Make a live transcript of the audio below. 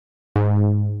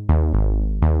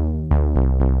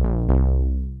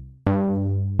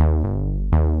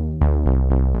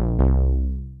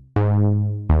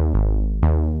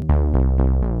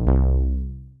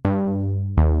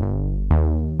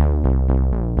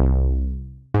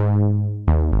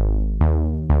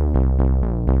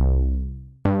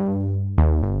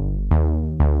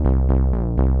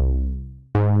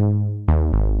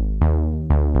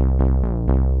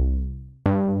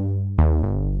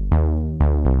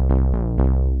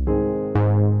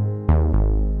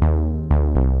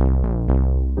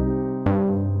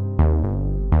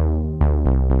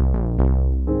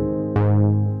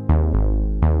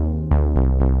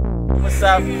What's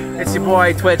up? It's your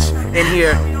boy Twitch in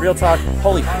here. Real talk.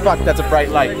 Holy fuck, that's a bright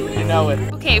light. You know it.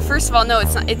 Okay, first of all, no,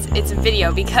 it's not. It's a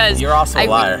video because you're also a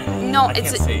liar. No,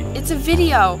 it's a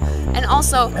video, and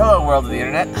also. Hello, world of the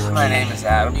internet. My name is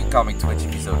Adam. You can call me Twitch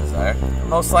if you so desire.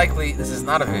 Most likely, this is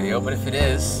not a video, but if it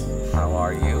is, how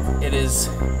are you? It is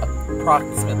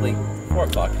approximately 4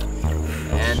 o'clock.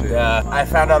 And I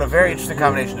found out a very interesting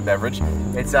combination of beverage.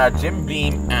 It's Jim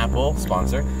Beam Apple,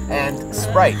 sponsor, and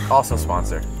Sprite, also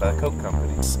sponsor by the Coke company.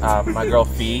 My girl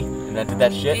Fee invented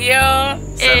that shit. Yeah,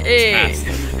 it is.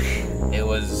 It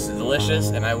was delicious,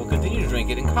 and I will continue to drink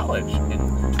it in college in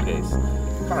 2 days,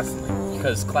 constantly,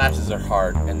 because classes are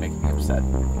hard and make me upset.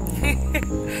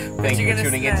 Thank you for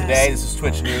tuning in today. This is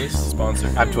Twitch News.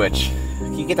 Sponsor. I'm Twitch.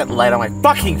 Can you get that light on my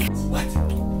fucking... What?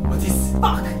 What is...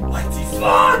 Fuck! What is...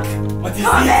 Fuck! What is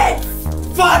it?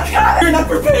 Fuck! You're not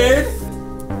prepared!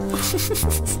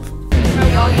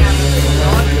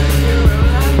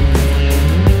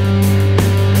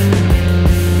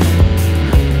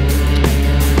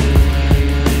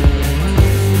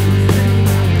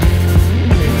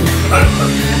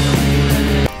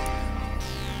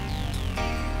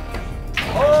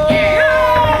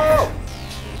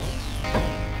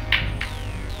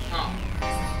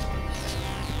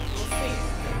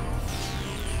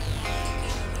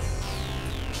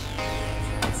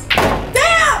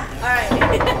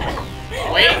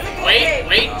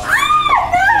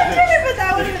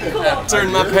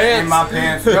 Turn my pants. In my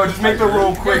pants. Yo, just make the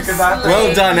rule quick, cause I.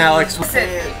 Well done, Alex.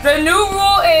 The new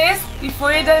rule is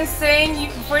before you're done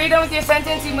with your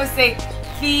sentence, you must say,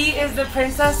 "Fee is the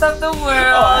princess of the world."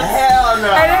 Oh hell no!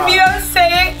 And if you don't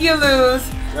say it, you lose.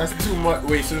 That's too much.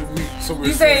 Wait, so we're You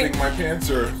supposed say- to think my pants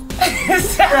or? Fee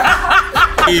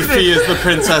is the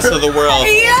princess of the world.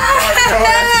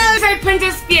 Yeah! You say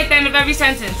Princess Fee at the end of every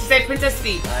sentence. You say Princess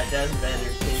Fee.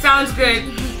 Sounds good.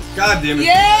 God damn it.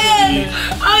 Yeah!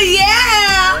 Oh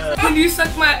yeah! When you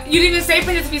suck my, you didn't even say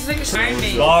Princess Fee. You suck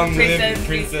a Long Princess live Fee.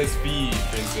 Princess Fee.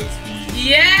 Princess Fee.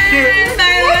 Yes!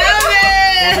 I love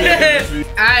it!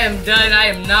 I am done. I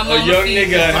am not A Mama young Fee.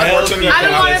 nigga, healthy. I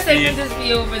don't want to say Princess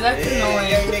Fee over. That's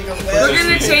annoying. We're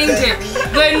gonna change it.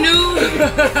 The new.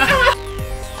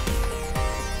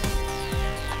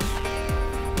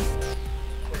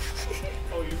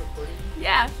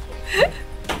 Yeah.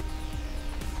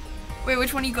 Wait,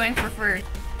 which one are you going for first?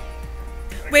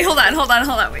 Wait, hold on,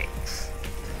 wait.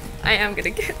 I am gonna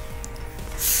get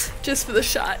just for the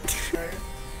shot.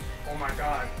 Oh my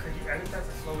god, could you edit that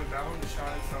to slow it down, the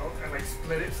shot itself, and like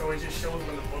split it so it just shows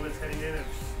when the bullet's heading in and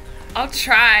I'll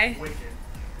try. wicked.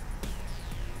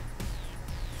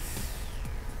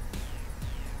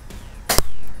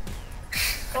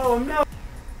 Oh no!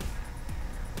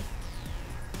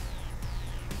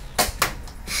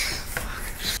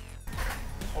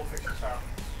 Whole picture style.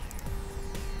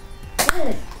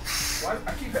 Boom! Why?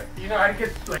 I keep it, you know, I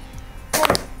get like.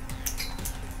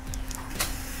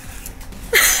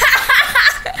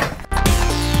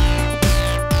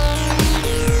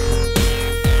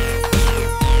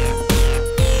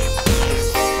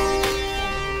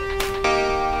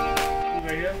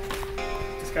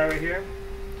 Right here,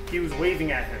 he was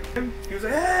waving at him. He was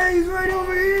like, "Hey, he's right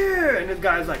over here!" And this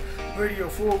guy's like, "Radio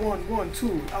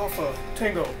 4112 Alpha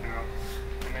Tango," you know.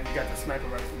 And then you got the sniper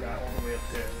rifle guy all the way up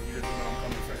there. You just know I'm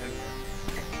coming for him.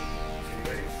 So you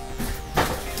ready?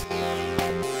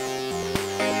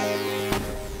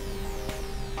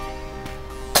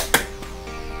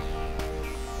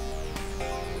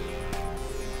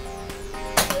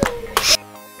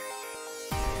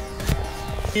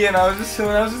 Yeah, and I was just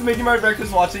chilling. I was just making my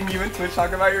breakfast, watching you and Twitch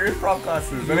talk about your improv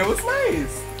classes, and it was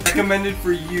nice. Recommended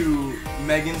for you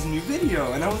Megan's new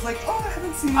video, and I was like, oh, I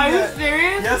haven't seen it Are you yet.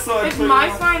 serious? Yeah, so I it's put my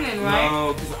it on. sign-in, right?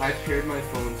 No, because I paired my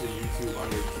phone to YouTube on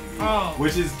your TV, Oh.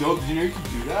 which is dope. Did you know you could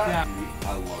do that? Yeah. Dude,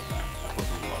 I love that. I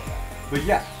fucking love that. But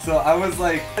yeah, so I was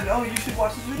like, oh, you should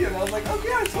watch this video, and I was like, oh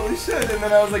yeah, I totally should. And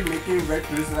then I was like making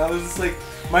breakfast, and I was just like,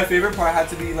 my favorite part had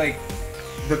to be like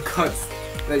the cuts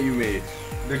that you made,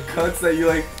 the cuts that you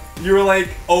like. You were like,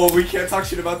 oh, we can't talk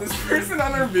shit about this person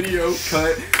on our video.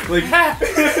 Cut. Like,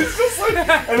 it's just like,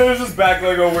 and then it's just back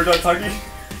like, oh, we're done talking.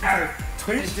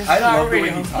 Twitch, I love the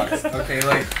way he talks. Okay,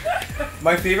 like,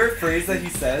 my favorite phrase that he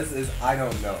says is, I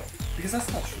don't know. Because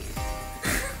that's not true.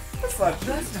 That's not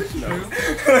true. That's not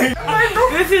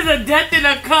true. This is a death in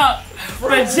a cup,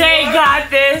 but Jay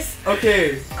got this.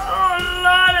 Okay. Oh,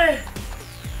 Lordy.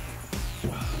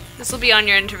 This will be on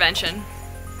your intervention.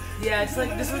 Yeah, it's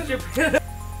like, this was your...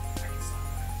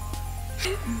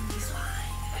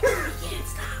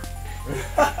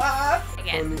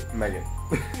 Again. Megan.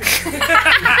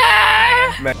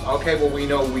 Okay, well we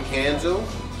know what we can do.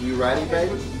 You ready,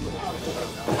 baby?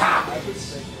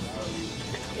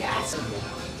 Yes.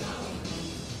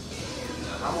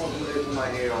 I'm gonna do this with my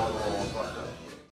hair all fucked up.